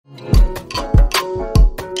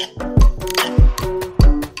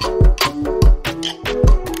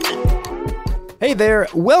there.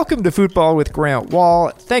 Welcome to Football with Grant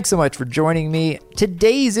Wall. Thanks so much for joining me.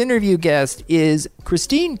 Today's interview guest is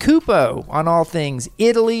Christine Cupo on all things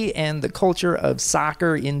Italy and the culture of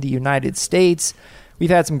soccer in the United States.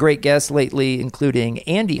 We've had some great guests lately, including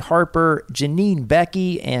Andy Harper, Janine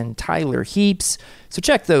Becky, and Tyler Heaps. So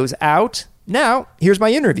check those out. Now, here's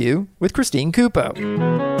my interview with Christine Cupo.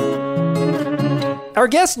 Our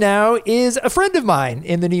guest now is a friend of mine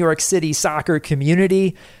in the New York City soccer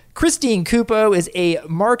community. Christine Cupo is a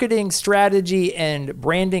marketing strategy and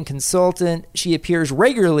branding consultant. She appears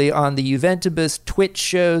regularly on the Juventibus Twitch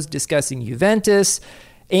shows discussing Juventus.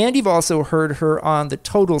 And you've also heard her on the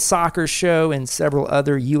Total Soccer Show and several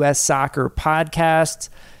other U.S. soccer podcasts.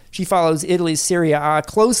 She follows Italy's Serie A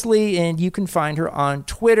closely, and you can find her on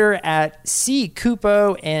Twitter at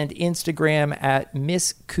 @CCupo and Instagram at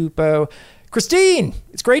Miss Cupo. Christine,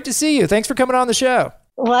 it's great to see you. Thanks for coming on the show.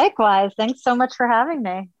 Likewise. Thanks so much for having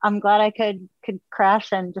me. I'm glad I could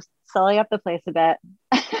crash and just sully up the place a bit.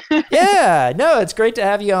 Yeah, no, it's great to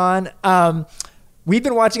have you on. We've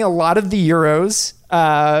been watching a lot of the Euros,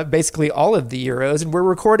 basically all of the Euros, and we're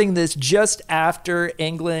recording this just after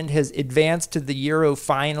England has advanced to the Euro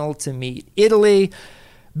final to meet Italy,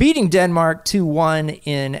 beating Denmark 2-1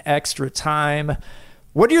 in extra time.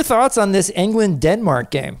 What are your thoughts on this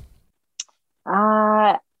England-Denmark game?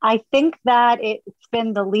 I think that it's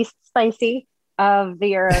been the least spicy of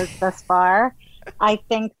the Euros thus far. I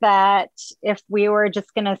think that if we were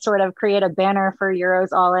just going to sort of create a banner for Euros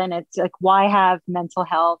All In, it's like, why have mental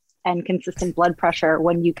health and consistent blood pressure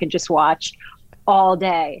when you could just watch all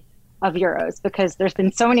day of Euros? Because there's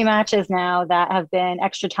been so many matches now that have been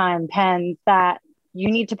extra time pens that you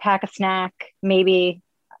need to pack a snack, maybe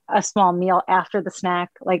a small meal after the snack.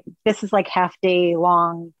 Like, this is like half day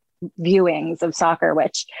long viewings of soccer,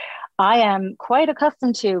 which I am quite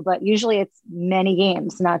accustomed to, but usually it's many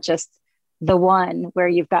games, not just the one where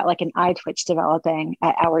you've got like an eye twitch developing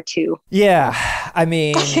at hour 2. Yeah. I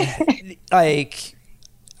mean, like,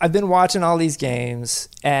 I've been watching all these games,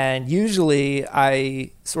 and usually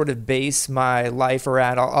I sort of base my life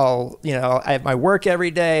around, I have my work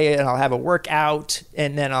every day, and I'll have a workout,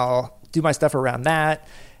 and then I'll do my stuff around that.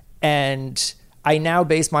 And I now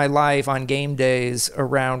base my life on game days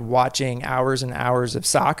around watching hours and hours of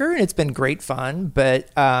soccer, and it's been great fun, but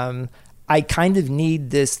I kind of need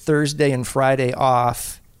this Thursday and Friday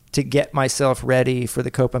off to get myself ready for the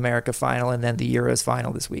Copa America final and then the Euros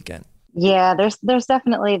final this weekend. Yeah, there's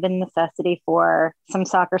definitely the necessity for some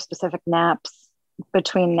soccer-specific naps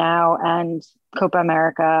between now and Copa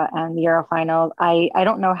America and the Euro final. I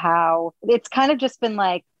don't know how. It's kind of just been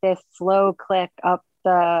like this slow click up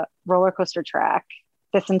the roller coaster track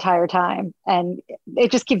this entire time, and it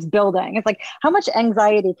just keeps building. It's like, how much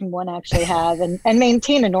anxiety can one actually have and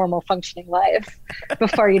maintain a normal functioning life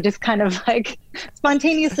before you just kind of like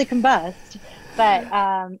spontaneously combust? But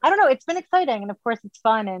I don't know, it's been exciting, and of course it's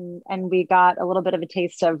fun, and we got a little bit of a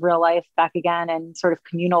taste of real life back again and sort of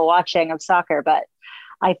communal watching of soccer. But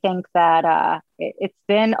I think that it's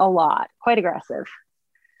been a lot, quite aggressive.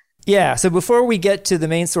 Yeah. So before we get to the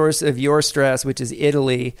main source of your stress, which is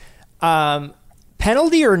Italy,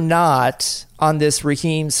 penalty or not on this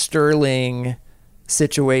Raheem Sterling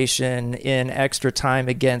situation in extra time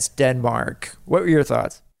against Denmark, what were your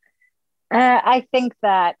thoughts? I think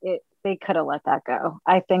that they could have let that go.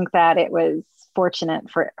 I think that it was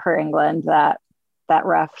fortunate for England that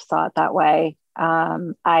ref saw it that way.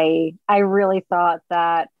 I really thought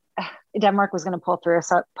that Denmark was going to pull through.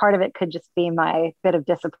 So part of it could just be my bit of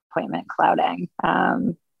disappointment clouding, a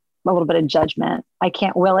little bit of judgment. I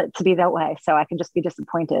can't will it to be that way, so I can just be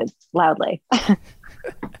disappointed loudly.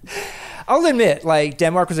 I'll admit, like,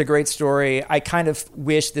 Denmark was a great story. I kind of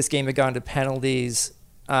wish this game had gone to penalties,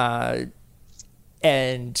 and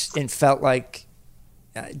felt like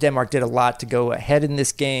Denmark did a lot to go ahead in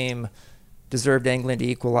this game, deserved England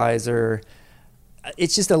equalizer.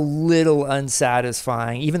 It's just a little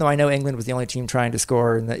unsatisfying, even though I know England was the only team trying to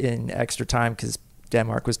score in extra time because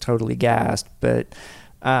Denmark was totally gassed, but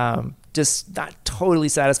just not totally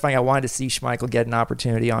satisfying. I wanted to see Schmeichel get an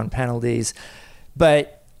opportunity on penalties.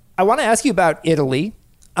 But I want to ask you about Italy.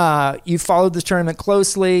 You followed this tournament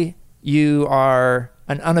closely. You are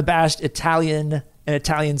an unabashed an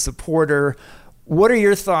Italian supporter. What are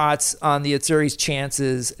your thoughts on the Azzurri's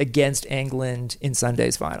chances against England in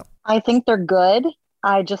Sunday's final? I think they're good.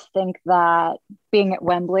 I just think that being at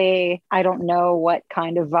Wembley, I don't know what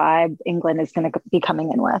kind of vibe England is going to be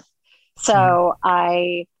coming in with. So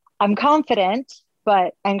I'm confident,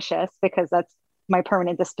 but anxious, because that's my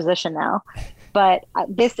permanent disposition now. But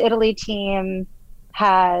this Italy team,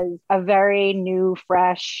 has a very new,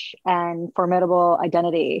 fresh, and formidable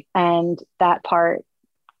identity. And that part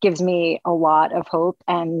gives me a lot of hope,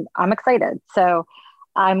 and I'm excited. So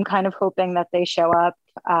I'm kind of hoping that they show up,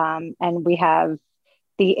 and we have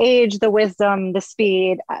the age, the wisdom, the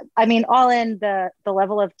speed. I mean, all in the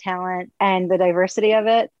level of talent and the diversity of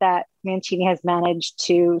it that Mancini has managed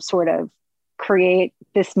to sort of create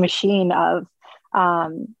this machine of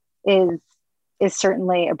is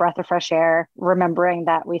certainly a breath of fresh air. Remembering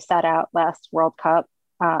that we sat out last World Cup,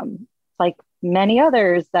 like many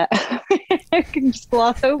others that I can just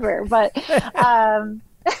gloss over, but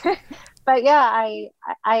but yeah,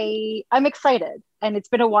 I'm excited, and it's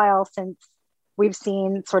been a while since we've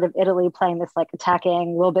seen sort of Italy playing this like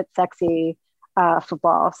attacking, a little bit sexy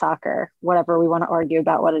football, soccer, whatever we want to argue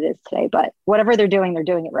about what it is today. But whatever they're doing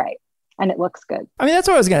it right. And it looks good. I mean, that's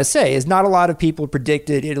what I was going to say, is not a lot of people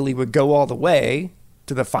predicted Italy would go all the way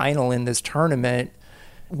to the final in this tournament.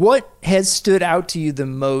 What has stood out to you the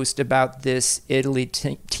most about this Italy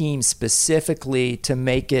team specifically to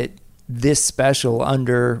make it this special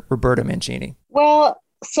under Roberto Mancini? Well,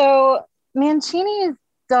 so Mancini has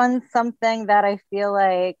done something that I feel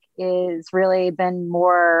like is really been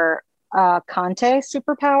more Conte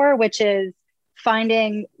superpower, which is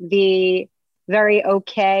finding the very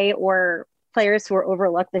okay or players who are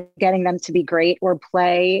overlooked, getting them to be great or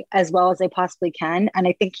play as well as they possibly can. And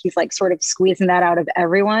I think he's like sort of squeezing that out of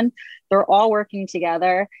everyone. They're all working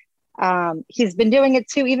together. He's been doing it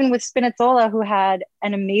too, even with Spinazzola, who had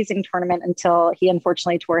an amazing tournament until he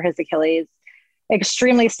unfortunately tore his Achilles.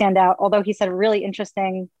 Extremely stand out, although he's had a really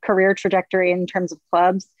interesting career trajectory in terms of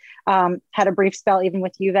clubs. Had a brief spell even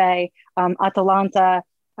with Juve, Atalanta,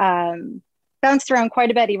 bounced around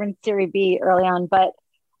quite a bit, even Serie B early on, but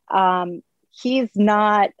he's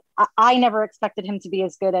not, I never expected him to be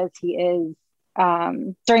as good as he is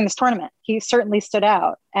during this tournament. He certainly stood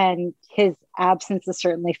out, and his absence is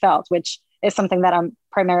certainly felt, which is something that I'm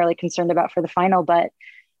primarily concerned about for the final. But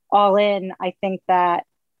all in, I think that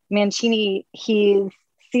Mancini, he's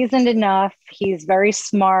seasoned enough. He's very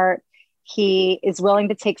smart. He is willing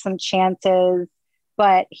to take some chances,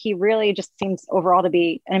 but he really just seems overall to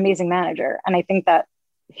be an amazing manager. And I think that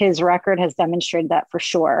his record has demonstrated that for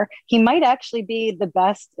sure. He might actually be the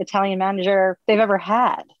best Italian manager they've ever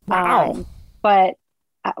had. Wow. But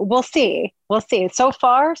we'll see. We'll see. So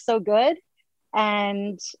far, so good.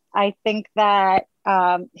 And I think that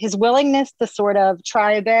his willingness to sort of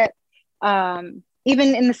try a bit,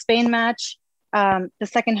 even in the Spain match, the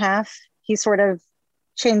second half, he sort of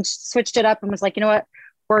switched it up and was like, you know what,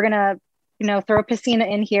 we're going to, throw Pessina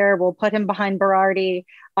in here. We'll put him behind Berardi,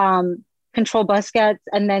 control Busquets,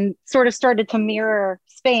 and then sort of started to mirror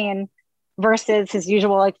Spain versus his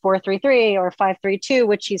usual like 4-3-3 or 5-3-2,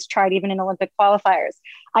 which he's tried even in Olympic qualifiers.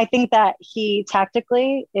 I think that he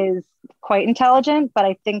tactically is quite intelligent, but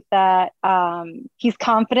I think that he's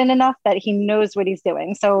confident enough that he knows what he's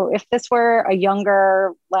doing. So if this were a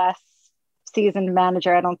younger, less seasoned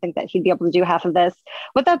manager, I don't think that he'd be able to do half of this.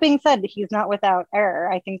 With that being said, he's not without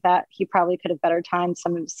error. I think that he probably could have better timed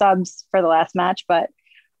some of his subs for the last match, but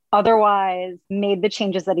otherwise made the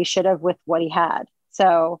changes that he should have with what he had.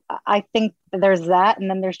 So I think there's that. And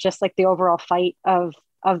then there's just like the overall fight of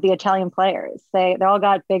the Italian players. They all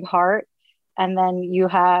got big heart. And then you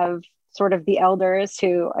have sort of the elders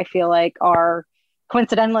who I feel like are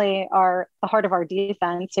coincidentally are the heart of our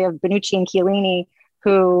defense. So you have Bonucci and Chiellini,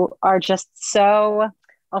 who are just so,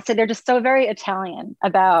 I'll say they're just so very Italian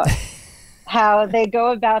about how they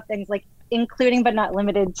go about things, like including but not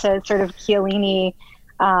limited to sort of Chiellini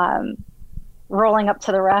rolling up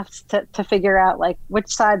to the refs to figure out like which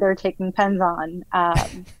side they're taking pens on.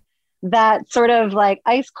 That sort of like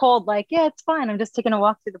ice cold, like, yeah, it's fine, I'm just taking a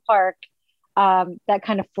walk through the park. That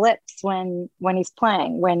kind of flips when he's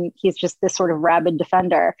playing, when he's just this sort of rabid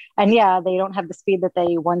defender. And yeah, they don't have the speed that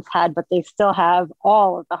they once had, but they still have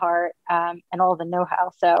all of the heart and all of the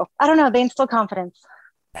know-how. So I don't know, they instill confidence.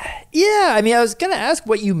 Yeah, I mean, I was going to ask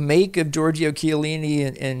what you make of Giorgio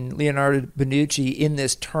Chiellini and Leonardo Bonucci in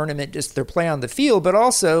this tournament, just their play on the field, but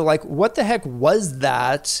also like what the heck was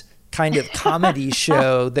that kind of comedy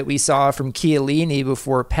show that we saw from Chiellini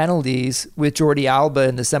before penalties with Jordi Alba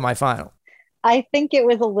in the semifinal? I think it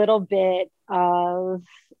was a little bit of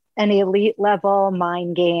an elite level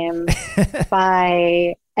mind game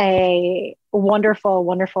by a wonderful,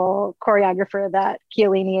 wonderful choreographer that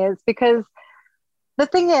Chiellini is. Because the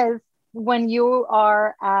thing is, when you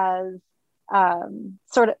are as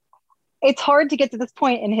sort of, it's hard to get to this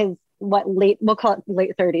point in his we'll call it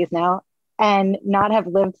late 30s now, and not have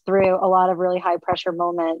lived through a lot of really high pressure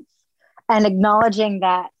moments, and acknowledging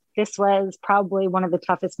that this was probably one of the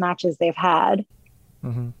toughest matches they've had.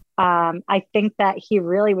 Mm-hmm. I think that he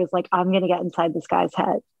really was like, I'm going to get inside this guy's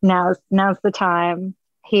head. Now's the time.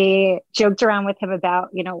 He joked around with him about,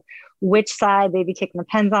 which side they'd be taking the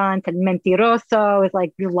pens on. Said mentiroso is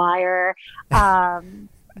like, you liar.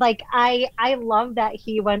 Like I love that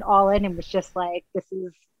he went all in and was just like,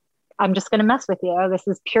 I'm just going to mess with you. This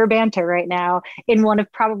is pure banter right now in one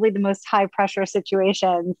of probably the most high pressure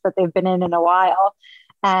situations that they've been in a while.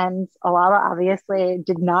 And Alaba obviously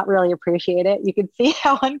did not really appreciate it. You could see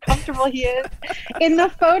how uncomfortable he is in the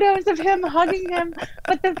photos of him hugging him.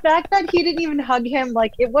 But the fact that he didn't even hug him,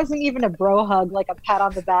 like it wasn't even a bro hug, like a pat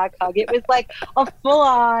on the back hug. It was like a full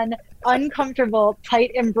on uncomfortable,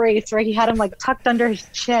 tight embrace where he had him like tucked under his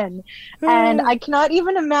chin. And I cannot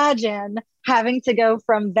even imagine having to go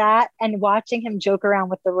from that and watching him joke around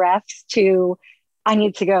with the refs to I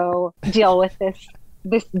need to go deal with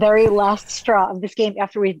this very last straw of this game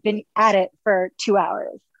after we've been at it for 2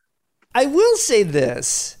 hours. I will say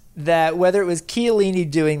this, that whether it was Chiellini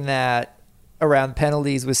doing that around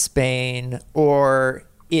penalties with Spain or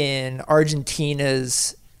in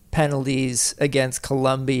Argentina's penalties against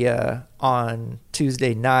Colombia on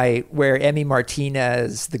Tuesday night, where Emi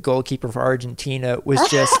Martinez, the goalkeeper for Argentina, was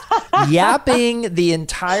just yapping the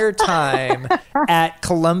entire time at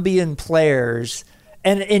Colombian players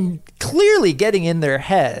and clearly getting in their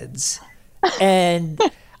heads. And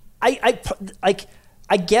I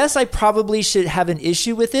guess I probably should have an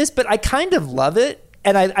issue with this, but I kind of love it.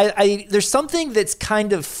 And I there's something that's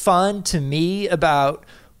kind of fun to me about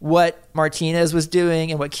what Martinez was doing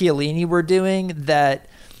and what Chiellini were doing, that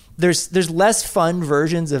there's less fun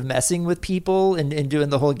versions of messing with people and doing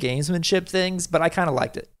the whole gamesmanship things, but I kind of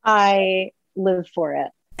liked it. I live for it.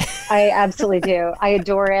 I absolutely do. I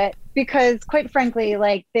adore it because, quite frankly,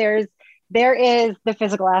 like there is the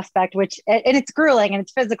physical aspect, which and it's grueling and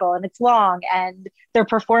it's physical and it's long and they're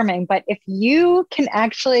performing. But if you can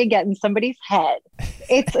actually get in somebody's head,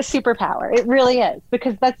 it's a superpower. It really is,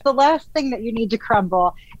 because that's the last thing that you need to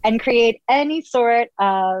crumble and create any sort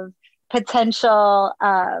of potential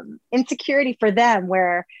insecurity for them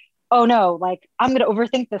where, oh no, like I'm going to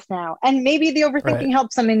overthink this now. And maybe the overthinking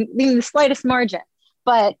helps them in the slightest margin.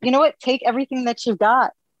 But you know what? Take everything that you've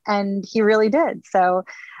got. And he really did. So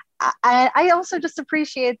I also just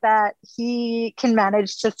appreciate that he can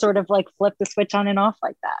manage to sort of like flip the switch on and off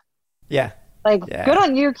like that. Yeah. Like, good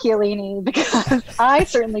on you, Chiellini, because I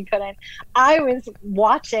certainly couldn't. I was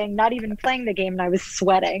watching, not even playing the game, and I was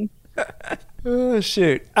sweating. Oh,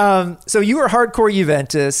 shoot. So you were hardcore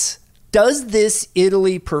Juventus. Does this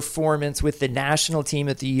Italy performance with the national team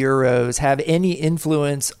at the Euros have any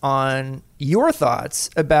influence on your thoughts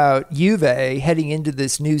about Juve heading into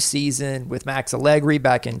this new season with Max Allegri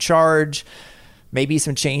back in charge? Maybe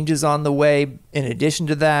some changes on the way in addition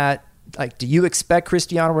to that? Like, do you expect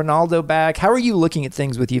Cristiano Ronaldo back? How are you looking at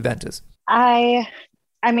things with Juventus? I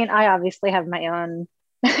mean, I obviously have my own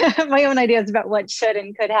my own ideas about what should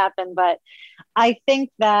and could happen, but I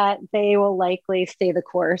think that they will likely stay the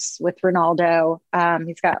course with Ronaldo.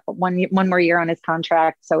 He's got one more year on his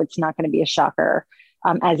contract, so it's not going to be a shocker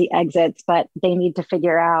as he exits, but they need to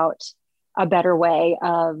figure out a better way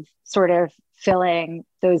of sort of filling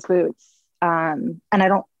those boots. And I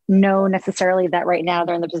don't know necessarily that right now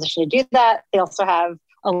they're in the position to do that. They also have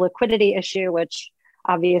a liquidity issue, which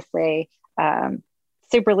obviously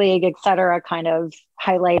Super League, et cetera, kind of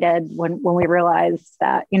highlighted when we realized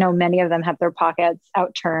that, many of them have their pockets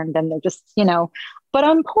outturned and they're just, but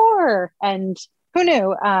I'm poor. And who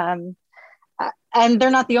knew? And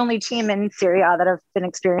they're not the only team in Serie A that have been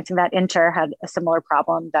experiencing that. Inter had a similar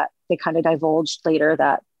problem that they kind of divulged later,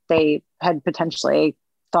 that they had potentially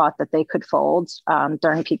thought that they could fold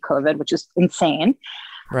during peak COVID, which is insane.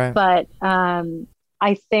 Right. But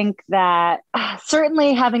I think that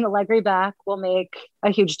certainly having Allegri back will make a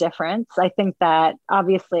huge difference. I think that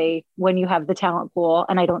obviously when you have the talent pool,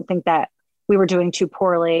 and I don't think that we were doing too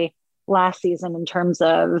poorly last season in terms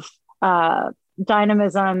of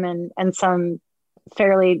dynamism and some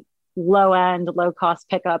fairly low cost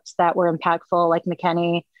pickups that were impactful, like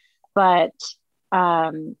McKennie. But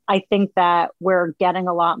I think that we're getting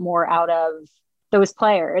a lot more out of those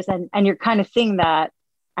players. And you're kind of seeing that.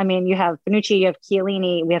 I mean, you have Bonucci, you have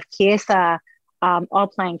Chiellini, we have Chiesa, all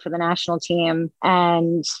playing for the national team.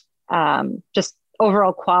 And just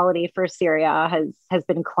overall quality for Serie A has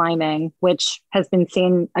been climbing, which has been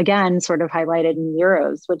seen, again, sort of highlighted in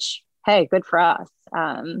Euros, which, hey, good for us.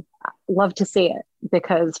 Love to see it,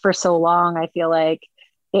 because for so long, I feel like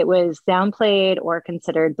it was downplayed or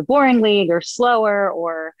considered the boring league or slower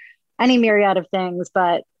or any myriad of things.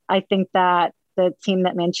 But I think that the team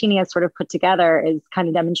that Mancini has sort of put together is kind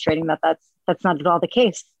of demonstrating that that's not at all the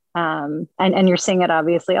case. And you're seeing it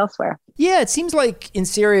obviously elsewhere. Yeah, it seems like in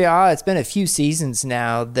Serie A, it's been a few seasons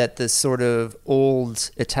now that the sort of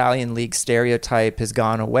old Italian league stereotype has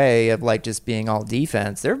gone away of like just being all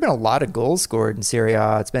defense. There have been a lot of goals scored in Serie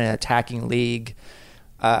A. It's been an attacking league.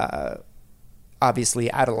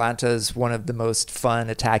 Obviously, Atalanta is one of the most fun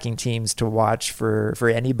attacking teams to watch for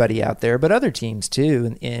anybody out there, but other teams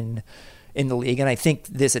too in the league. And I think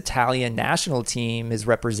this Italian national team is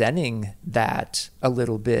representing that a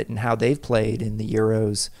little bit and how they've played in the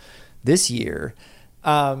Euros this year.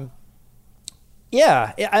 I'm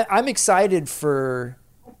excited for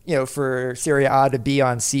Serie A to be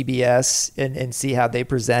on CBS and see how they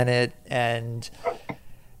present it and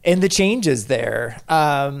the changes there.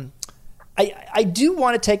 I do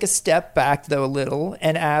want to take a step back though a little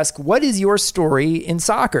and ask, what is your story in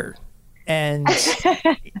soccer? And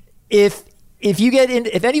if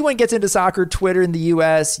anyone gets into soccer Twitter in the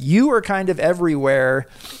US, you are kind of everywhere.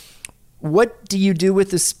 What do you do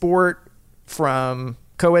with the sport, from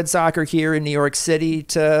co-ed soccer here in New York City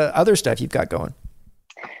to other stuff you've got going?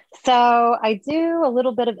 So I do a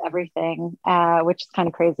little bit of everything, which is kind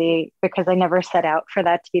of crazy because I never set out for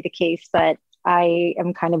that to be the case, but I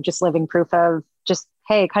am kind of just living proof of just,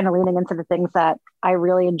 hey, kind of leaning into the things that I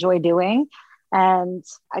really enjoy doing. And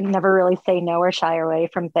I never really say no or shy away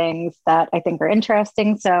from things that I think are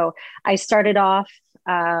interesting. So I started off,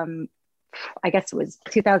 I guess it was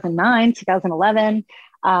 2009, 2011,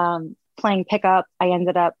 playing pickup. I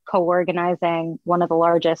ended up co-organizing one of the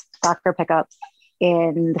largest soccer pickups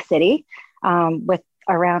in the city, with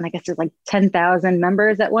around, I guess there's like 10,000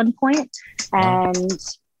 members at one point. And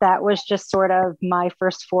that was just sort of my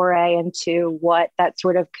first foray into what that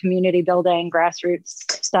sort of community building,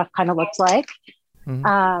 grassroots stuff kind of looks like.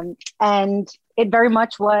 Mm-hmm. And it very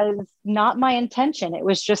much was not my intention. It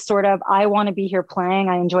was just sort of, I want to be here playing.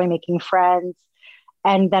 I enjoy making friends.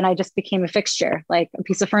 And then I just became a fixture, like a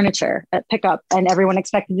piece of furniture at pickup, and everyone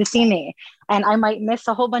expected to see me. And I might miss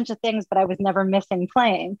a whole bunch of things, but I was never missing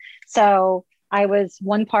playing. So I was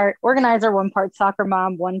one part organizer, one part soccer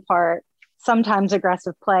mom, one part sometimes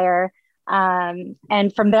aggressive player.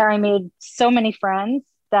 And from there, I made so many friends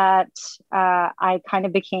that I kind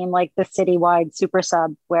of became like the citywide super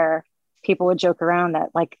sub, where people would joke around that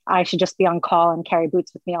like I should just be on call and carry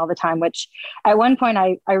boots with me all the time, which at one point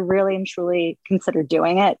I really and truly considered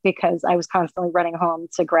doing it, because I was constantly running home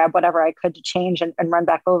to grab whatever I could to change and run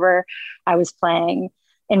back over. I was playing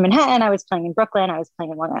in Manhattan, I was playing in Brooklyn, I was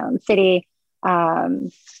playing in Long Island City.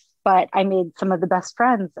 But I made some of the best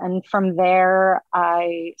friends. And from there,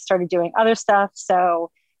 I started doing other stuff.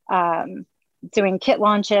 So doing kit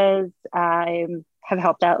launches, I have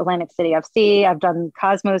helped out Atlantic City FC. I've done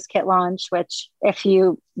Cosmos kit launch, which if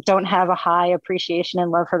you don't have a high appreciation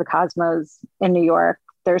and love for the Cosmos in New York,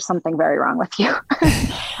 there's something very wrong with you.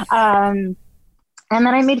 And then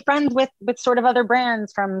I made friends with sort of other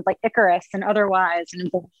brands from like Icarus and Otherwise.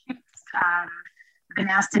 And been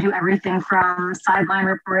asked to do everything from sideline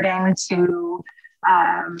reporting to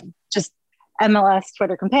just MLS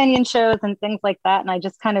Twitter companion shows and things like that. And I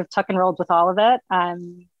just kind of tuck and rolled with all of it.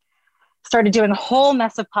 Started doing a whole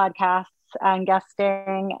mess of podcasts and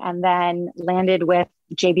guesting, and then landed with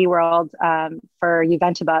JB World for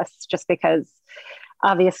Juventibus, just because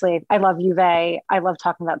obviously I love Juve. I love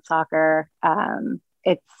talking about soccer.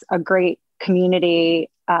 It's a great community.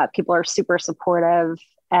 People are super supportive.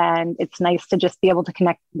 And it's nice to just be able to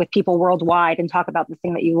connect with people worldwide and talk about the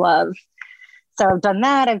thing that you love. So I've done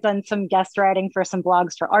that. I've done some guest writing for some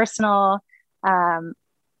blogs for Arsenal.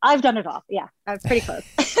 I've done it all. Yeah, I was pretty close.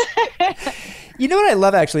 You know what I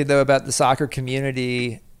love actually, though, about the soccer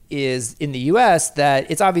community is in the US that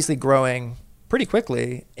it's obviously growing pretty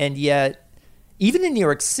quickly. And yet, even in New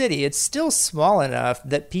York City, it's still small enough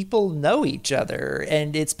that people know each other.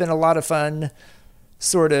 And it's been a lot of fun,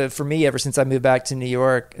 sort of, for me, ever since I moved back to New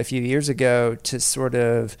York a few years ago, to sort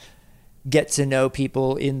of get to know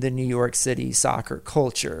people in the New York City soccer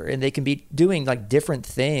culture. And they can be doing like different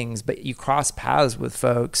things, but you cross paths with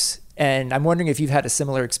folks. And I'm wondering if you've had a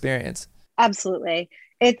similar experience. Absolutely.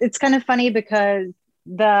 It's kind of funny because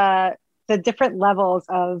the different levels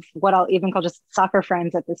of what I'll even call just soccer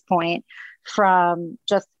friends at this point, from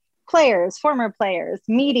just players, former players,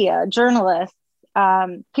 media, journalists,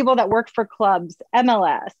 people that work for clubs,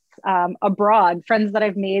 MLS, abroad, friends that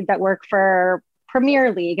I've made that work for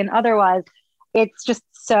Premier League and otherwise. It's just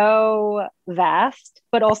so vast,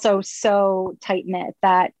 but also so tight knit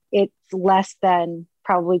that it's less than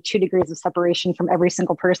probably 2 degrees of separation from every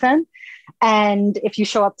single person. And if you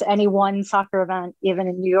show up to any one soccer event, even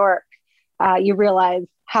in New York, you realize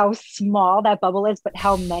how small that bubble is, but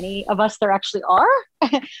how many of us there actually are.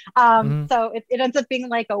 So it ends up being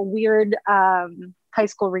like a weird high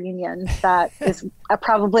school reunion that is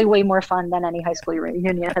probably way more fun than any high school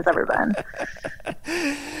reunion has ever been.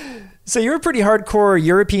 So you're a pretty hardcore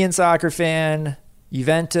European soccer fan,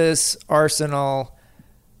 Juventus, Arsenal,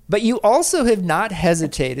 but you also have not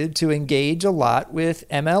hesitated to engage a lot with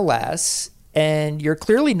MLS, and you're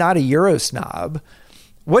clearly not a Euro snob.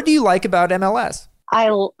 What do you like about MLS? I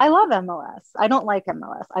love MLS. I don't like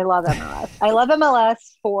MLS. I love MLS. I love MLS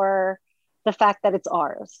for the fact that it's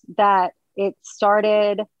ours, that it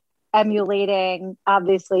started emulating,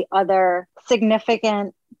 obviously, other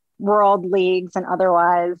significant world leagues and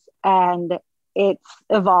otherwise, and it's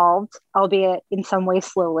evolved, albeit in some way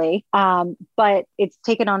slowly, but it's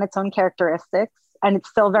taken on its own characteristics, and it's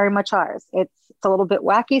still very much ours. It's a little bit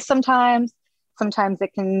wacky sometimes. Sometimes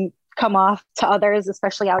it can come off to others,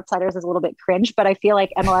 especially outsiders, as a little bit cringe, but I feel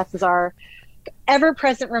like MLS is our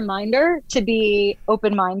ever-present reminder to be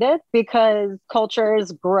open-minded, because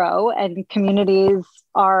cultures grow and communities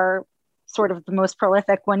are sort of the most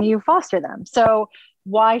prolific when you foster them. So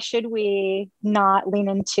why should we not lean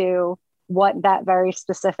into what that very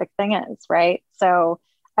specific thing is, right? So,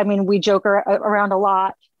 I mean, we joke around a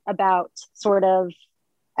lot about sort of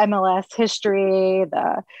MLS history,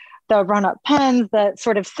 the run-up pens, the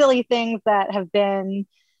sort of silly things that have been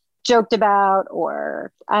joked about,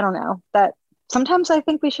 or I don't know, that sometimes I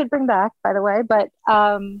think we should bring back, by the way. But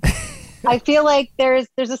I feel like there's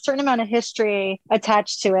a certain amount of history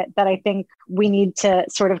attached to it that I think we need to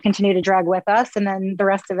sort of continue to drag with us. And then the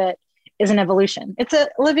rest of it is an evolution. It's a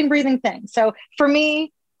living, breathing thing. So for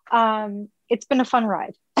me, it's been a fun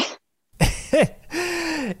ride.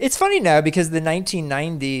 It's funny now because the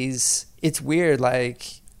 1990s, it's weird. Like,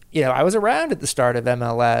 you know, I was around at the start of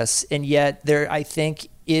MLS, and yet there, I think,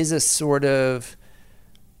 is a sort of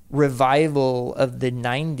revival of the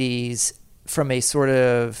 90s from a sort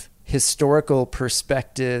of historical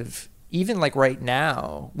perspective, even like right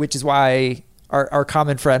now, which is why our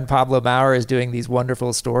common friend Pablo Maurer is doing these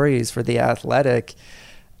wonderful stories for The Athletic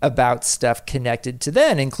about stuff connected to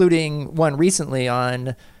then, including one recently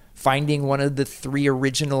on finding one of the 3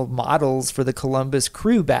 original models for the Columbus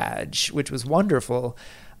Crew badge, which was wonderful.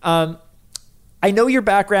 I know your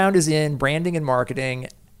background is in branding and marketing.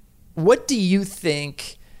 What do you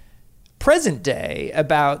think present day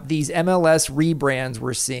about these MLS rebrands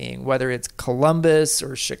we're seeing, whether it's Columbus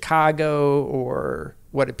or Chicago or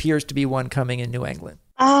what appears to be one coming in New England?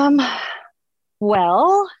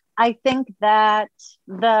 Well, I think that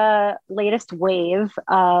the latest wave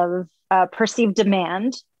of perceived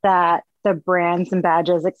demand that the brands and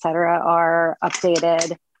badges, et cetera, are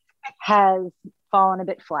updated has fallen a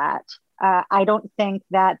bit flat. I don't think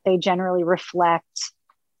that they generally reflect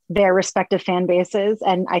their respective fan bases.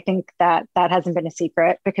 And I think that hasn't been a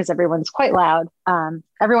secret because everyone's quite loud.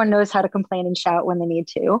 Everyone knows how to complain and shout when they need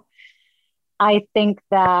to. I think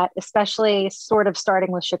that especially sort of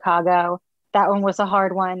starting with Chicago, that one was a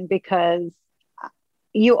hard one because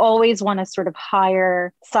you always want to sort of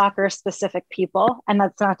hire soccer specific people. And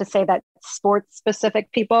that's not to say that sports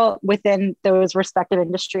specific people within those respective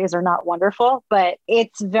industries are not wonderful, but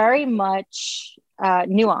it's very much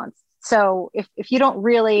nuanced. So if you don't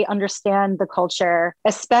really understand the culture,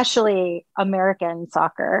 especially American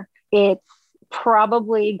soccer, it's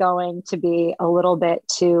probably going to be a little bit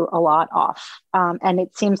to a lot off. And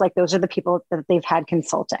it seems like those are the people that they've had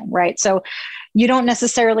consulting, right? So you don't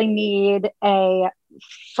necessarily need a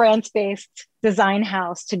France-based design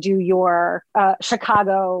house to do your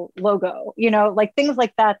Chicago logo, you know, like things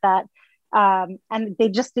like that, and they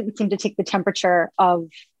just didn't seem to take the temperature of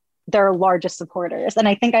their largest supporters. And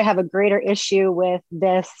I think I have a greater issue with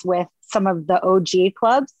this with some of the OG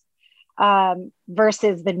clubs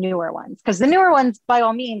versus the newer ones. Because the newer ones, by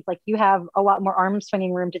all means, like you have a lot more arm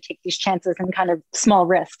swinging room to take these chances and kind of small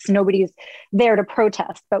risks. Nobody's there to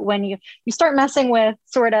protest. But when you start messing with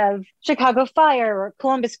sort of Chicago Fire or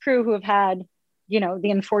Columbus Crew, who have had, you know,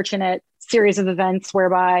 the unfortunate series of events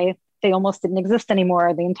whereby they almost didn't exist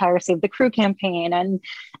anymore, the entire Save the Crew campaign, and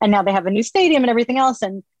now they have a new stadium and everything else.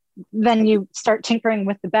 And then you start tinkering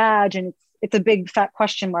with the badge and it's a big fat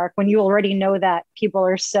question mark when you already know that people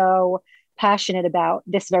are so passionate about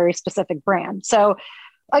this very specific brand. So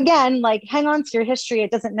again, like hang on to your history.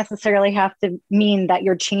 It doesn't necessarily have to mean that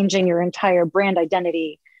you're changing your entire brand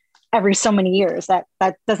identity every so many years. That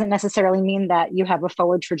doesn't necessarily mean that you have a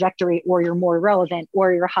forward trajectory or you're more relevant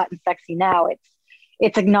or you're hot and sexy now.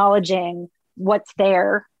 It's acknowledging what's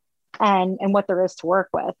there and what there is to work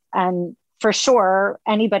with. And for sure,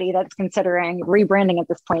 anybody that's considering rebranding at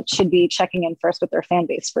this point should be checking in first with their fan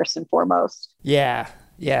base first and foremost. Yeah.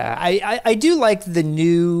 Yeah. I do like the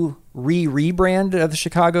new rebrand of the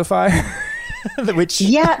Chicago Fire, which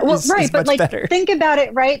right. But much like, better. think about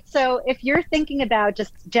it, right? So if you're thinking about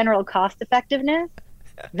just general cost effectiveness,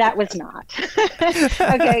 that was not.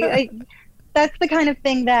 Okay. That's the kind of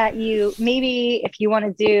thing that you maybe if you want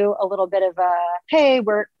to do a little bit of a, hey,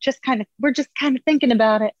 we're just kind of thinking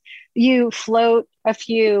about it. You float a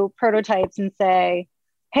few prototypes and say,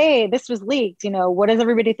 hey, this was leaked. What does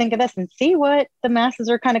everybody think of this? And see what the masses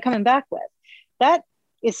are kind of coming back with. That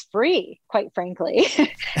is free, quite frankly.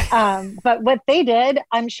 But what they did,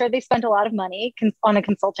 I'm sure they spent a lot of money on a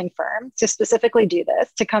consulting firm to specifically do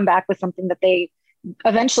this, to come back with something that they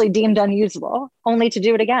eventually deemed unusable, only to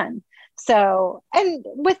do it again. So, and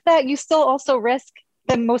with that, you still also risk,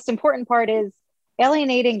 the most important part is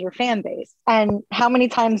alienating your fan base. And how many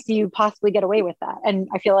times do you possibly get away with that? And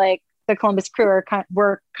I feel like the Columbus Crew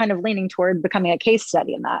were kind of leaning toward becoming a case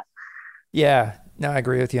study in that. Yeah, no, I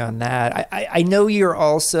agree with you on that. I know you're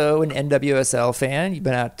also an NWSL fan. You've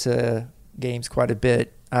been out to games quite a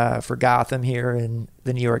bit for Gotham here in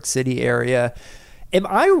the New York City area. Am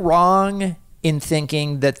I wrong in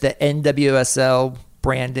thinking that the NWSL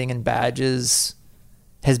branding and badges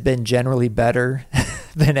has been generally better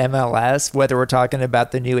than MLS, whether we're talking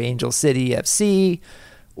about the new Angel City FC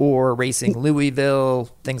or Racing Louisville,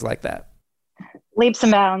 things like that? Leaps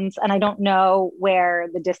and bounds. And I don't know where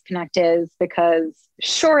the disconnect is, because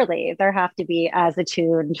surely there have to be as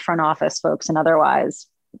attuned front office folks and otherwise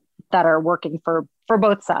that are working for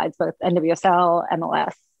both sides, both NWSL,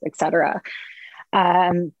 MLS, etc.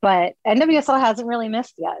 But NWSL hasn't really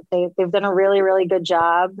missed yet. They've done a really, really good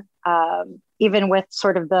job, even with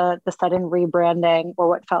sort of the sudden rebranding, or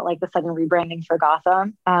what felt like the sudden rebranding for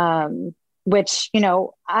Gotham, which,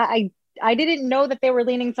 I didn't know that they were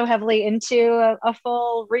leaning so heavily into a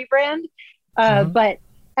full rebrand, but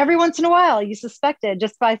every once in a while you suspected,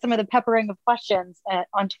 just by some of the peppering of questions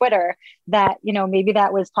on Twitter, that, maybe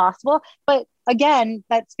that was possible. But again,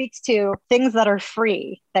 that speaks to things that are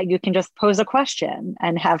free, that you can just pose a question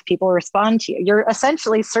and have people respond to you. You're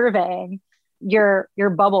essentially surveying your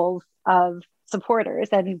bubbles of supporters,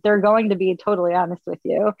 and they're going to be totally honest with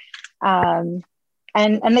you. And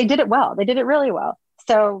they did it well. They did it really well.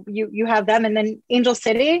 So you have them, and then Angel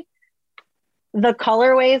City, the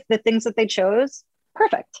colorways, the things that they chose,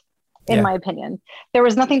 perfect, in my opinion. There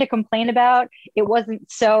was nothing to complain about. It wasn't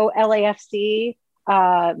so LAFC.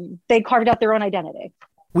 They carved out their own identity.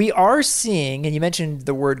 We are seeing, and you mentioned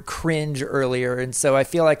the word cringe earlier, and so I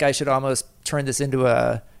feel like I should almost turn this into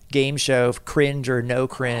a game show, cringe or no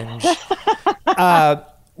cringe.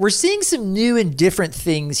 We're seeing some new and different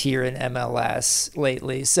things here in MLS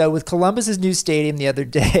lately. So with Columbus's new stadium the other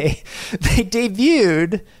day, they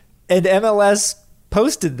debuted, and MLS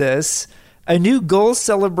posted this, a new goal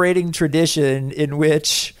celebrating tradition in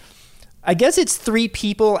which I guess it's three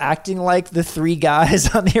people acting like the three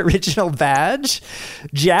guys on the original badge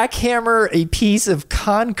jackhammer a piece of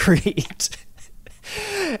concrete.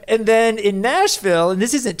 And then in Nashville, and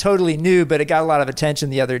this isn't totally new, but it got a lot of attention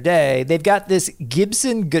the other day, they've got this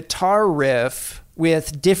Gibson guitar riff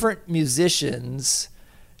with different musicians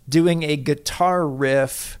doing a guitar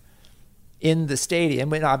riff in the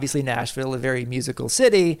stadium. And obviously Nashville, a very musical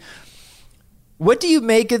city. What do you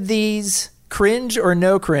make of these? Cringe or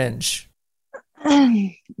no cringe?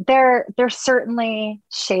 They're certainly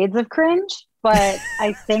shades of cringe, but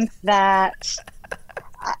I think that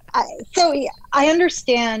I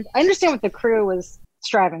understand what the Crew was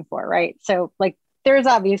striving for, right? So like, there's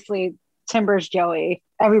obviously Timbers Joey.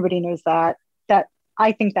 Everybody knows that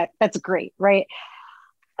I think that's great, right?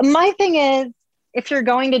 My thing is, if you're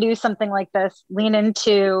going to do something like this, lean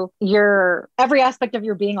into every aspect of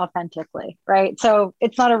your being authentically, right? So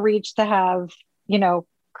it's not a reach to have,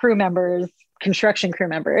 crew members, construction crew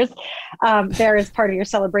members, there as part of your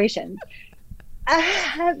celebration.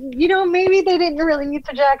 Maybe they didn't really need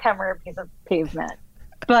to jackhammer a piece of pavement,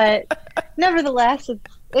 but nevertheless,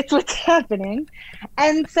 it's what's happening.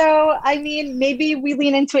 And so, I mean, maybe we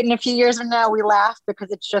lean into it in a few years from now, we laugh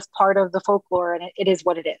because it's just part of the folklore, and it is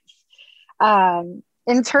what it is.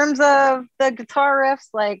 In terms of the guitar riffs,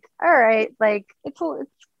 like, all right, like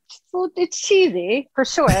it's cheesy for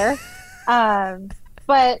sure.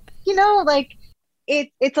 But like,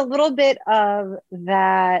 it's a little bit of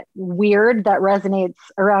that weird that resonates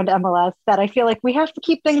around MLS, that I feel like we have to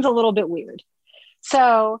keep things a little bit weird.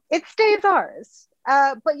 So it stays ours.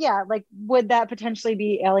 But yeah, like, would that potentially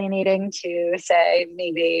be alienating to, say,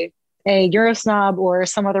 maybe a Eurosnob or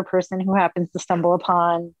some other person who happens to stumble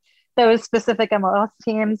upon those specific MLS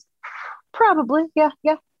teams? Probably. Yeah.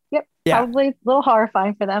 Yeah. Yep. Yeah. Probably a little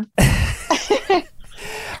horrifying for them.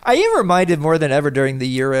 I am reminded more than ever during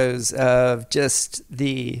the Euros of just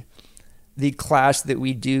the clash that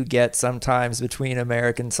we do get sometimes between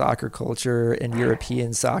American soccer culture and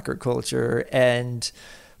European soccer culture. And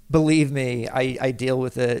believe me, I deal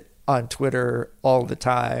with it on Twitter all the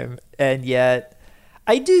time. And yet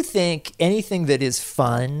I do think anything that is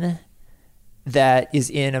fun that is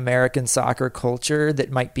in American soccer culture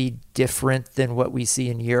that might be different than what we see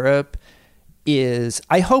in Europe is,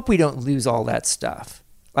 I hope we don't lose all that stuff.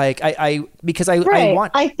 Like because I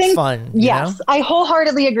want I think, fun. Yes, I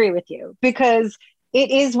wholeheartedly agree with you, because it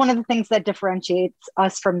is one of the things that differentiates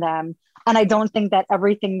us from them. And I don't think that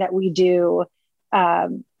everything that we do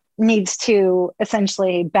needs to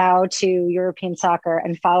essentially bow to European soccer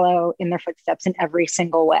and follow in their footsteps in every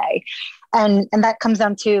single way. And that comes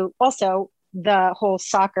down to also the whole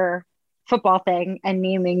soccer football thing and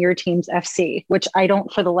naming your team's FC, which I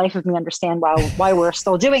don't for the life of me understand why we're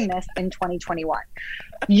still doing this in 2021.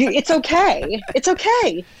 It's okay. It's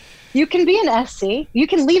okay. You can be an SC. You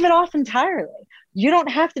can leave it off entirely. You don't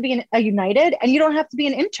have to be a United, and you don't have to be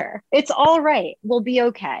an Inter. It's all right. We'll be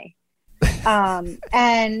okay.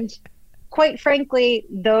 And quite frankly,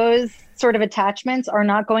 those sort of attachments are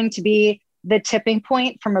not going to be the tipping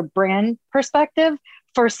point from a brand perspective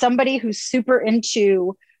for somebody who's super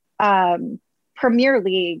into Premier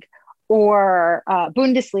League or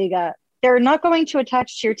Bundesliga. They're not going to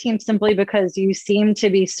attach to your team simply because you seem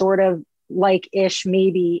to be sort of like-ish,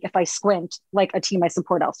 maybe if I squint, like a team I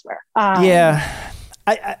support elsewhere. Yeah,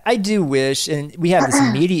 I do wish, and we have this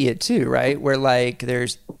immediate too, right? Where like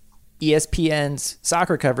there's ESPN's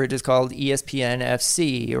soccer coverage is called ESPN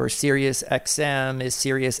FC, or Sirius XM is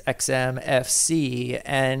Sirius XM FC,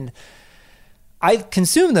 and I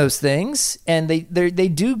consume those things, and they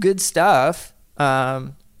do good stuff,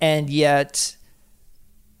 and yet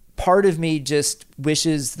part of me just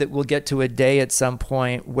wishes that we'll get to a day at some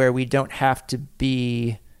point where we don't have to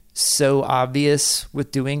be so obvious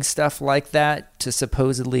with doing stuff like that to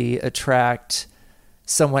supposedly attract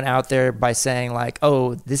someone out there by saying like,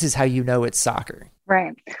 oh, this is how you know it's soccer.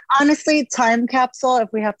 Right. Honestly, time capsule, if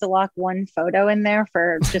we have to lock one photo in there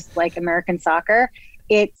for just like American soccer,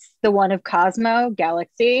 it's the one of Cosmo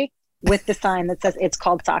Galaxy with the sign that says it's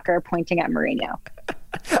called soccer pointing at Mourinho.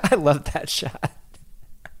 I love that shot.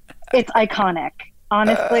 It's iconic.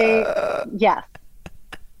 Honestly, yes.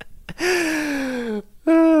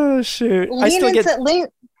 Oh shoot! Lean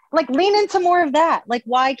into more of that. Like,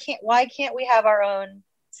 why can't we have our own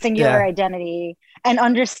singular identity and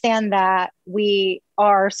understand that we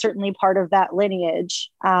are certainly part of that lineage?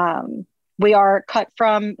 We are cut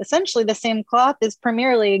from essentially the same cloth as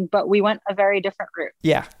Premier League, but we went a very different route.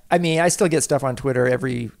 Yeah, I mean, I still get stuff on Twitter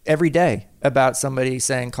every day about somebody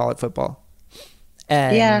saying "call it football."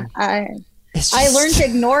 And yeah, I learned to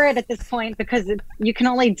ignore it at this point, because you can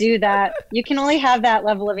only do that. You can only have that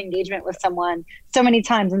level of engagement with someone so many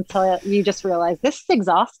times until you just realize this is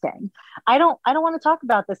exhausting. I don't want to talk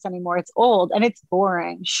about this anymore. It's old and it's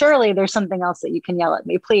boring. Surely there's something else that you can yell at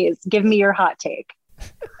me. Please give me your hot take.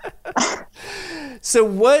 So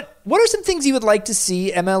what are some things you would like to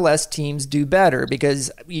see MLS teams do better? Because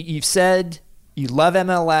you've said you love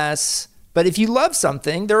MLS, but if you love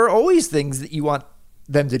something, there are always things that you want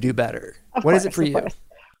them to do better. What is it for you?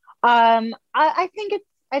 I think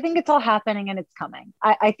it's all happening and it's coming.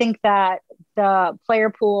 I think that the player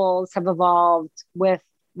pools have evolved with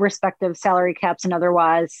respective salary caps and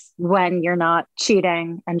otherwise, when you're not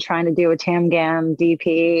cheating and trying to do a TAM-GAM,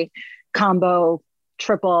 DP, combo,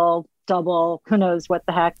 triple, double, who knows what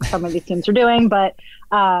the heck some of these teams are doing. But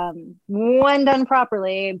when done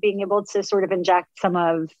properly, being able to sort of inject some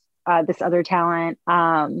of this other talent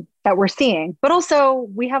that we're seeing. But also,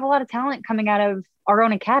 we have a lot of talent coming out of our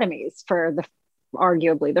own academies for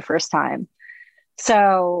arguably the first time.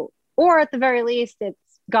 So, or at the very least, it's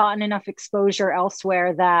gotten enough exposure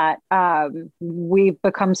elsewhere that we've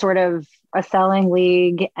become sort of a selling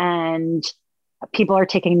league, and people are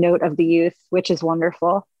taking note of the youth, which is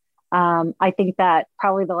wonderful. I think that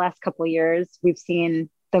probably the last couple of years, we've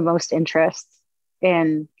seen the most interest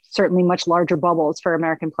in certainly much larger bubbles for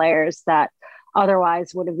American players that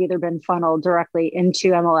otherwise would have either been funneled directly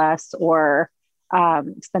into MLS or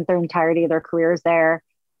spent their entirety of their careers there.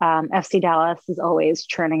 FC Dallas is always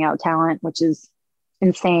churning out talent, which is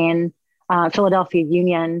insane. Philadelphia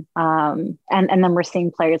Union. And then we're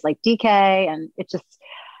seeing players like DK, and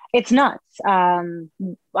it's nuts.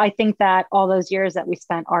 I think that all those years that we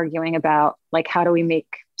spent arguing about, like, how do we make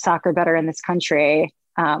soccer better in this country,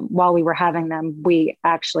 while we were having them, we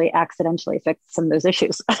actually accidentally fixed some of those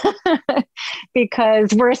issues.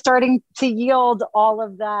 because we're starting to yield all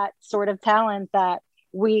of that sort of talent that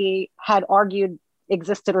we had argued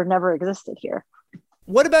existed or never existed here.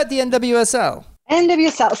 What about the NWSL?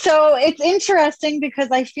 NWSL. So it's interesting because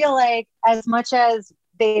I feel like as much as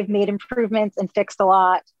they've made improvements and fixed a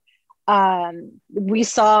lot, we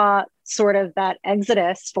saw sort of that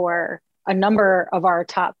exodus for a number of our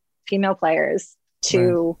top female players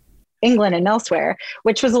to England and elsewhere,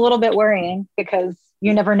 which was a little bit worrying because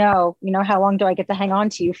you never know, how long do I get to hang on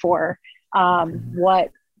to you for? What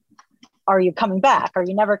are you coming back? Are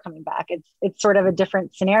you never coming back? It's sort of a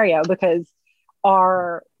different scenario because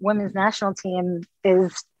our women's national team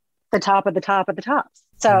is the top of the top of the tops.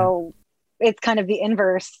 So it's kind of the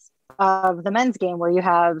inverse of the men's game where you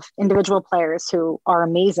have individual players who are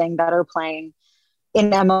amazing that are playing in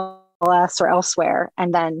MLS or elsewhere.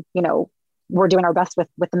 And then, we're doing our best with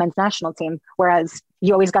the men's national team. Whereas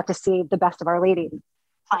you always got to see the best of our ladies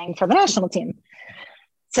playing for the national team.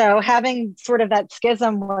 So having sort of that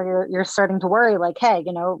schism where you're starting to worry like, hey,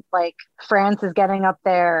 like France is getting up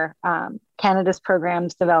there, Canada's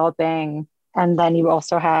program's developing. And then you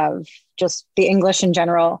also have just the English in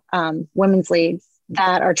general, women's leagues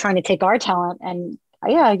that are trying to take our talent. And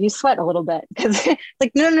you sweat a little bit because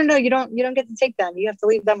like, no, you don't get to take them. You have to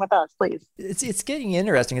leave them with us, please. It's getting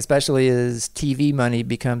interesting, especially as TV money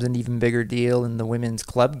becomes an even bigger deal in the women's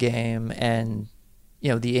club game. And,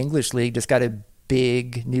 the English league just got a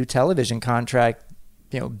big new television contract,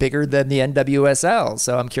 bigger than the NWSL.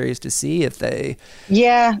 So I'm curious to see if they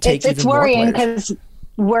it's worrying because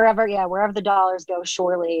wherever the dollars go,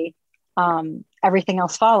 surely everything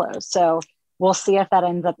else follows. So we'll see if that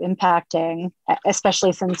ends up impacting,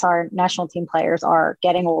 especially since our national team players are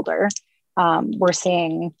getting older. We're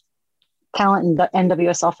seeing talent in the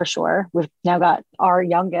NWSL for sure. We've now got our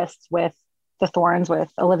youngest with the Thorns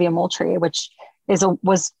with Olivia Moultrie, which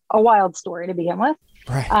was a wild story to begin with.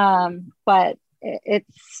 Right. But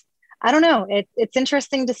I don't know. It's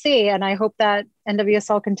interesting to see. And I hope that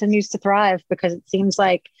NWSL continues to thrive because it seems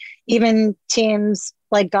like even teams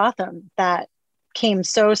like Gotham that came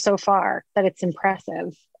so far that it's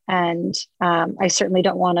impressive. And I certainly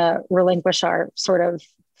don't want to relinquish our sort of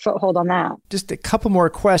foothold on that. Just a couple more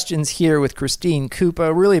questions here with Christine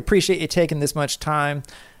Kupa. Really appreciate you taking this much time.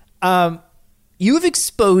 You've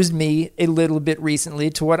exposed me a little bit recently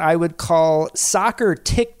to what I would call soccer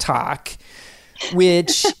TikTok,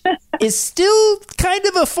 which is still kind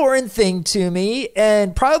of a foreign thing to me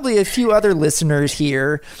and probably a few other listeners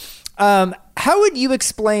here. How would you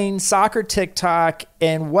explain soccer TikTok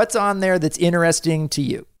and what's on there that's interesting to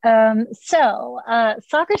you?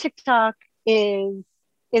 Soccer TikTok is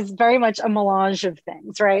very much a melange of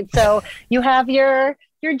things, right? So you have your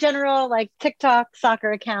general like TikTok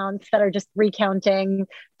soccer accounts that are just recounting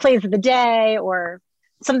plays of the day or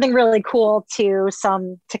something really cool to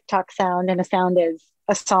some TikTok sound. And a sound is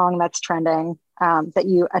a song that's trending that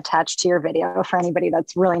you attach to your video for anybody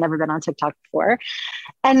that's really never been on TikTok before.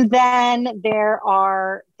 And then there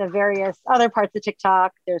are the various other parts of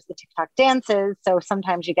TikTok. There's the TikTok dances. So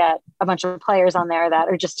sometimes you get a bunch of players on there that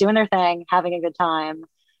are just doing their thing, having a good time,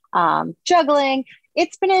 juggling.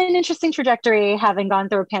 It's been an interesting trajectory having gone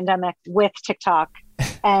through a pandemic with TikTok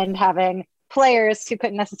and having players who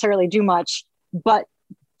couldn't necessarily do much, but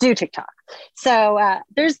do TikTok. So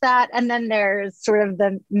there's that. And then there's sort of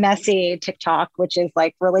the messy TikTok, which is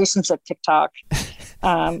like relationship TikTok,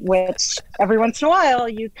 which every once in a while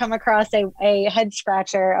you come across a head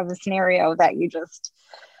scratcher of a scenario that you just,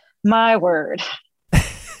 my word. Do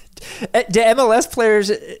MLS players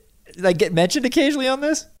like get mentioned occasionally on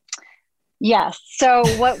this? Yes. So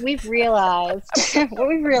what we've realized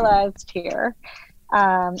here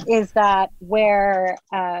is that where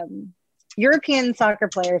European soccer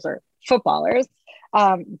players or footballers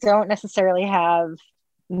don't necessarily have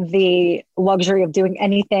the luxury of doing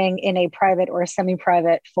anything in a private or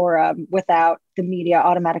semi-private forum without the media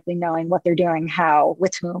automatically knowing what they're doing, how,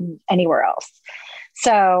 with whom, anywhere else.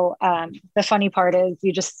 So the funny part is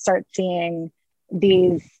you just start seeing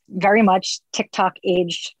these very much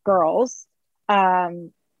TikTok-aged girls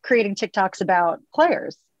creating TikToks about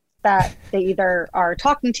players that they either are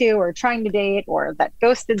talking to or trying to date or that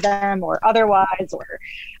ghosted them or otherwise, or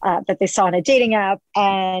that they saw in a dating app.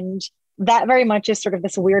 And that very much is sort of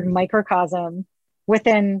this weird microcosm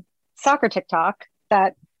within soccer TikTok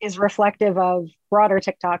that is reflective of broader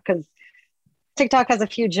TikTok, because TikTok has a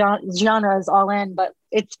few genres all in, but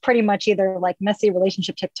it's pretty much either like messy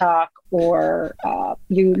relationship TikTok or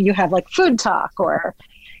you have like food talk, or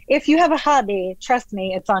if you have a hobby, trust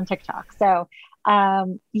me, it's on TikTok. So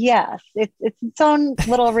yes, it's its own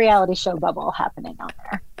little reality show bubble happening out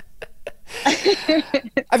there.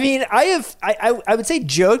 I mean, I would say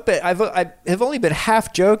joke, but I have only been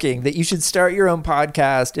half joking that you should start your own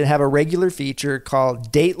podcast and have a regular feature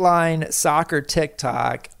called Dateline Soccer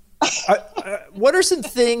TikTok. What are some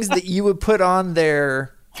things that you would put on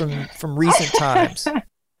there from recent times?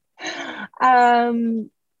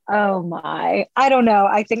 Oh my. I don't know.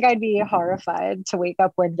 I think I'd be horrified to wake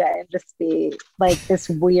up one day and just be like this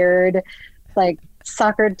weird, like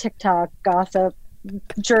soccer TikTok gossip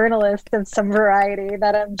journalist of some variety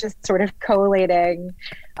that I'm just sort of collating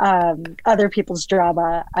other people's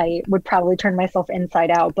drama. I would probably turn myself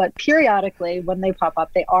inside out, but periodically when they pop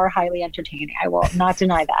up, they are highly entertaining. I will not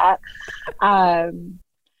deny that.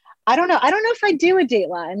 I don't know. I don't know if I do a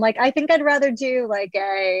Dateline. Like, I think I'd rather do like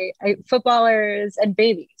a footballers and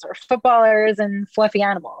babies or footballers and fluffy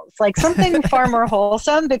animals, like something far more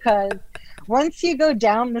wholesome, because once you go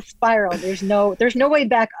down the spiral, there's no way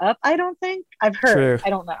back up. I don't think. I've heard. True. I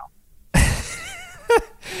don't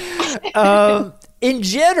know. In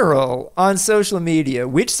general, on social media,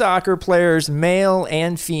 which soccer players, male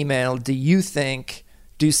and female, do you think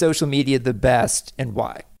do social media the best, and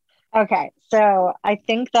why? Okay, so I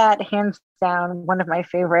think that hands down, one of my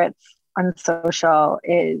favorites on social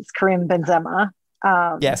is Karim Benzema.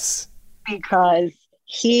 Yes. Because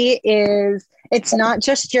he is, it's not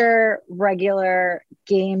just your regular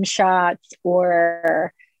game shots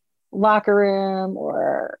or locker room,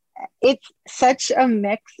 or it's such a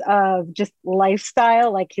mix of just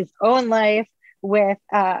lifestyle, like his own life with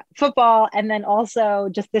football, and then also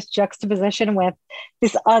just this juxtaposition with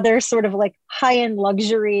this other sort of like high-end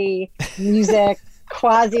luxury music,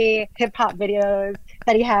 quasi hip-hop videos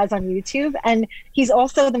that he has on YouTube. And he's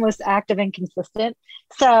also the most active and consistent.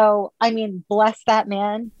 So, I mean, bless that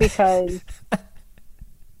man, because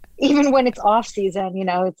even when it's off season, you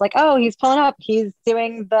know, it's like, oh, he's pulling up, he's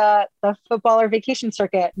doing the footballer vacation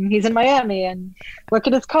circuit, and he's in Miami, and look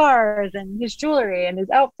at his cars and his jewelry and his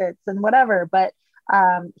outfits and whatever. But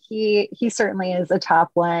he certainly is a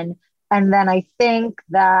top one. And then I think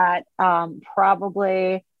that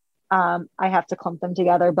probably I have to clump them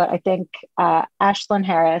together, but I think Ashlyn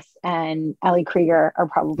Harris and Ellie Krieger are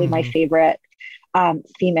probably my favorite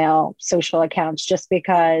female social accounts, just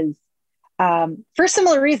because for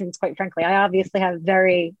similar reasons, quite frankly. I obviously have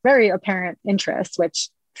very, very apparent interests, which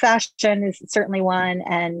fashion is certainly one,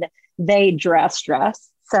 and they dress.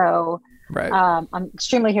 So right. I'm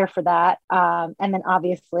extremely here for that. And then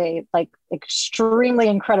obviously like extremely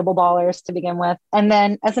incredible ballers to begin with. And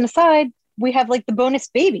then as an aside, we have like the bonus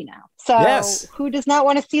baby now. So yes. Who does not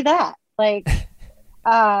want to see that? Like,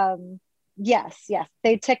 yes,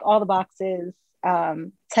 they tick all the boxes.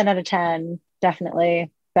 10 out of 10, definitely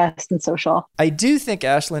best in social. I do think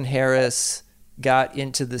Ashlyn Harris got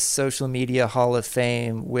into the social media Hall of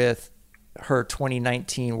Fame with her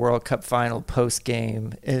 2019 World Cup final post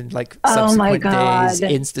game and like subsequent days,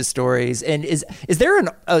 Insta stories. And is there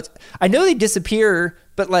I know they disappear,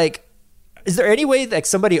 but like, is there any way that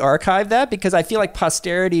somebody archived that? Because I feel like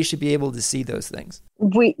posterity should be able to see those things.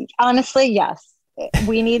 We honestly, yes.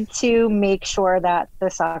 We need to make sure that the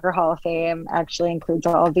Soccer Hall of Fame actually includes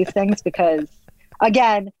all of these things, because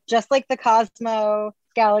again, just like the Cosmo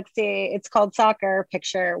Galaxy, it's called soccer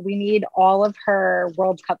picture, we need all of her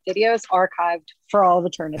World Cup videos archived for all of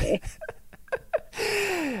eternity.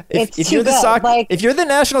 If you're the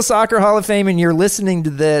National Soccer Hall of Fame and you're listening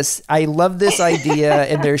to this, I love this idea,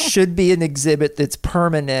 and there should be an exhibit that's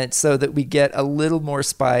permanent so that we get a little more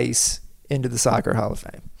spice into the Soccer Hall of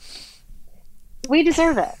Fame. We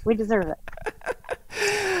deserve it.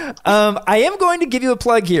 I am going to give you a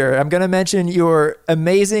plug here. I'm going to mention your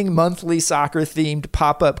amazing monthly soccer-themed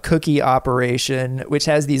pop-up cookie operation, which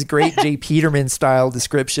has these great J. Peterman-style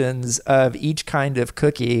descriptions of each kind of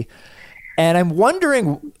cookie. And I'm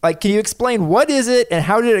wondering, like, can you explain what is it and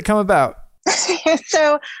how did it come about?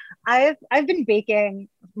 So I've been baking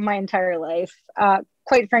my entire life.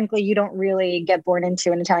 Quite frankly, you don't really get born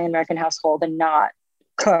into an Italian-American household and not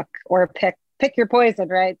cook or pick your poison,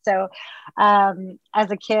 right? So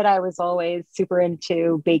as a kid, I was always super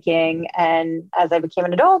into baking, and as I became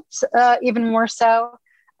an adult, even more so.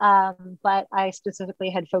 But I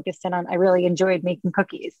specifically had focused in on, I really enjoyed making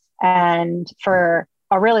cookies. And for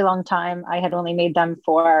a really long time, I had only made them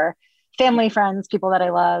for family, friends, people that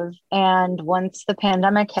I love. And once the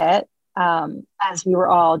pandemic hit, as we were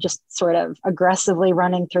all just sort of aggressively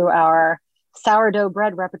running through our sourdough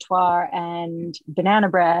bread repertoire and banana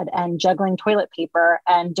bread and juggling toilet paper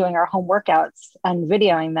and doing our home workouts and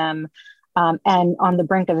videoing them, and on the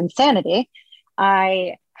brink of insanity,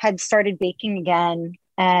 I had started baking again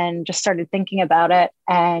and just started thinking about it.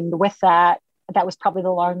 And with that, that was probably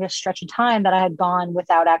the longest stretch of time that I had gone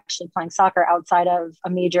without actually playing soccer outside of a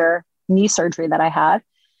major knee surgery that I had.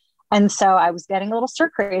 And so I was getting a little stir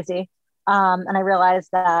crazy. And I realized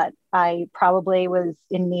that I probably was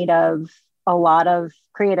in need of a lot of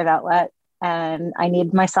creative outlet, and I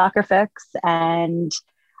needed my soccer fix. And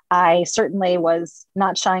I certainly was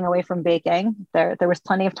not shying away from baking. There was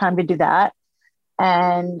plenty of time to do that.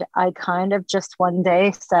 And I kind of just one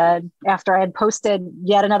day said, after I had posted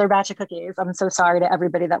yet another batch of cookies, I'm so sorry to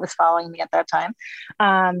everybody that was following me at that time,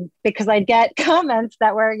 because I'd get comments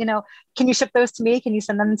that were, can you ship those to me? Can you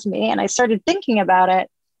send them to me? And I started thinking about it.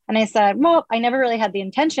 And I said, well, I never really had the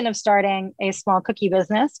intention of starting a small cookie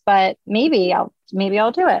business, but maybe I'll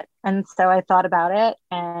do it. And so I thought about it,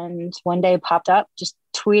 and one day popped up, just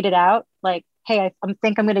tweeted out like, hey, I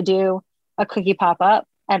think I'm going to do a cookie pop-up,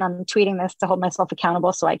 and I'm tweeting this to hold myself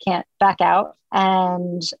accountable so I can't back out.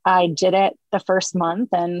 And I did it the first month,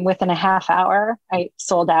 and within a half hour, I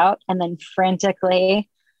sold out, and then frantically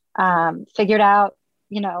figured out,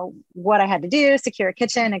 what I had to do, secure a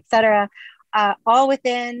kitchen, etc. All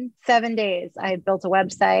within 7 days, I had built a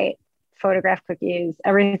website, photographed cookies,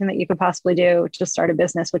 everything that you could possibly do to start a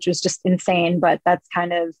business, which was just insane. But that's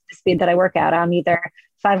kind of the speed that I work at. I'm either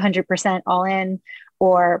 500% all in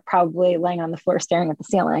or probably laying on the floor staring at the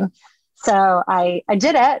ceiling. So I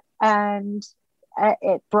did it, and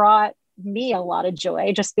it brought me a lot of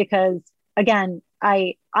joy, just because, again,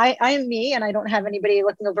 I am me, and I don't have anybody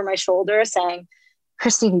looking over my shoulder saying,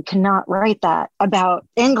 Christine, you cannot write that about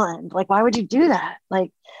England. Like, why would you do that?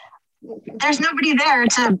 Like, there's nobody there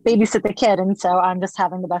to babysit the kid. And so I'm just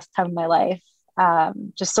having the best time of my life.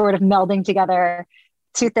 Just sort of melding together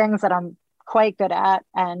two things that I'm quite good at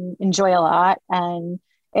and enjoy a lot. And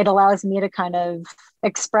it allows me to kind of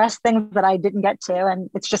express things that I didn't get to. And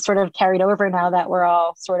it's just sort of carried over now that we're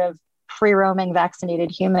all sort of free roaming vaccinated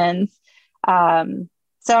humans. So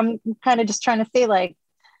I'm kind of just trying to see like,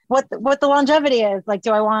 what the longevity is. Like,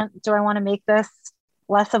 do I want to make this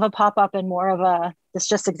less of a pop-up and more of a, this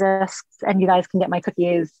just exists and you guys can get my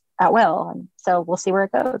cookies at will? And so we'll see where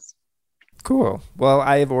it goes. Cool. Well,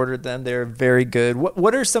 I have ordered them. They're very good.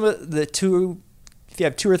 What are some of the if you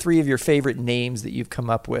have two or three of your favorite names that you've come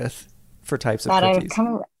up with for types of cookies?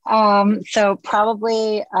 So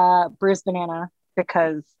probably Bruised Banana,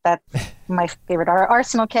 because that's my favorite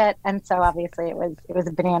Arsenal kit. And so obviously it was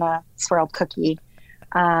a banana swirled cookie.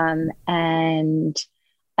 And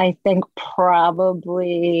I think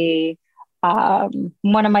probably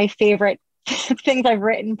one of my favorite things I've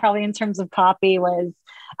written probably in terms of copy was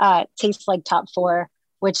Tastes Like Top 4,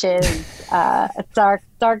 which is a dark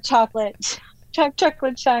chocolate chunk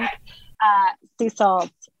sea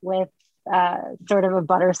salt with sort of a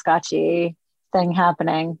butterscotchy thing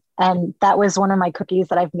happening. And that was one of my cookies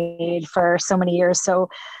that I've made for so many years. So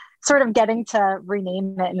sort of getting to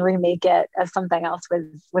rename it and remake it as something else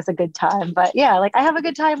was a good time. But yeah, like I have a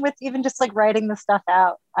good time with even just like writing the stuff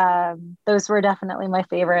out. Those were definitely my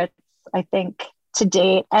favorites, I think, to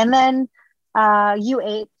date. And then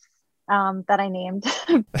U8 that I named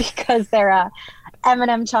because they're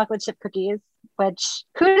M&M chocolate chip cookies, which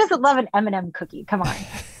who doesn't love an M&M cookie? Come on.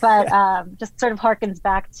 But just sort of harkens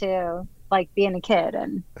back to like being a kid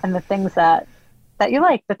and the things that you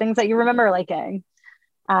like, the things that you remember liking.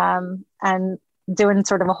 And doing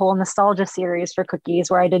sort of a whole nostalgia series for cookies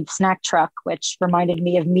where I did Snack Truck, which reminded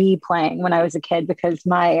me of me playing when I was a kid, because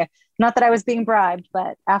not that I was being bribed,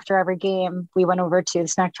 but after every game we went over to the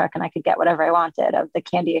Snack Truck and I could get whatever I wanted of the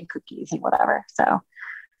candy and cookies and whatever. So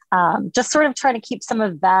just sort of trying to keep some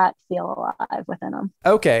of that feel alive within them.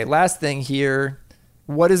 Okay. Last thing here.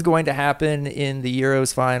 What is going to happen in the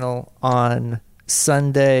Euros final on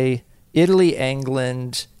Sunday? Italy,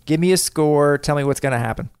 England. Give me a score. Tell me what's going to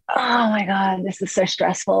happen. Oh my God, this is so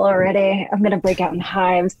stressful already. I'm going to break out in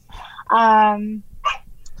hives.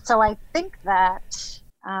 So I think that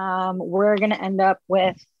we're going to end up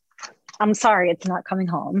with, I'm sorry, it's not coming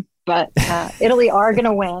home, but Italy are going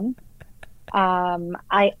to win.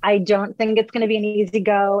 I don't think it's going to be an easy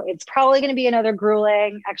go. It's probably going to be another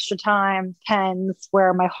grueling extra time, pens,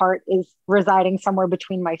 where my heart is residing somewhere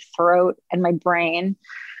between my throat and my brain.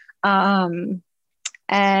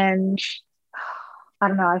 And I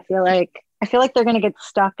don't know, I feel like they're going to get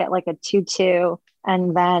stuck at like a 2-2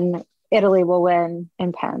 and then Italy will win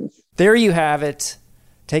in pens. There you have it.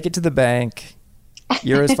 Take it to the bank.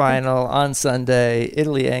 Euros final on Sunday,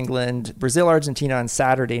 Italy, England, Brazil, Argentina on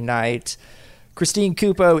Saturday night. Christine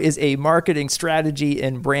Cupo is a marketing strategy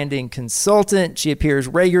and branding consultant. She appears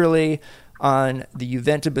regularly on the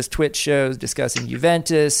Juventus Twitch shows discussing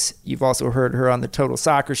Juventus. You've also heard her on the Total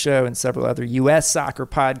Soccer Show and several other U.S. soccer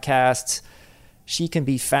podcasts. She can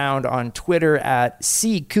be found on Twitter at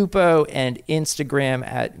 @CCupo and Instagram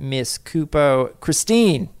at Miss Cupo.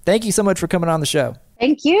 Christine, thank you so much for coming on the show.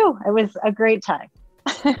 Thank you. It was a great time.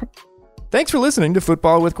 Thanks for listening to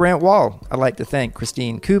Football with Grant Wahl. I'd like to thank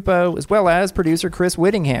Christine Cupo as well as producer Chris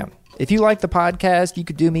Whittingham. If you like the podcast, you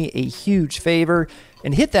could do me a huge favor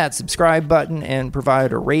and hit that subscribe button and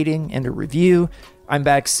provide a rating and a review. I'm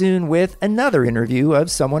back soon with another interview of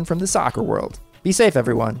someone from the soccer world. Be safe,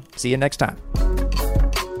 everyone. See you next time.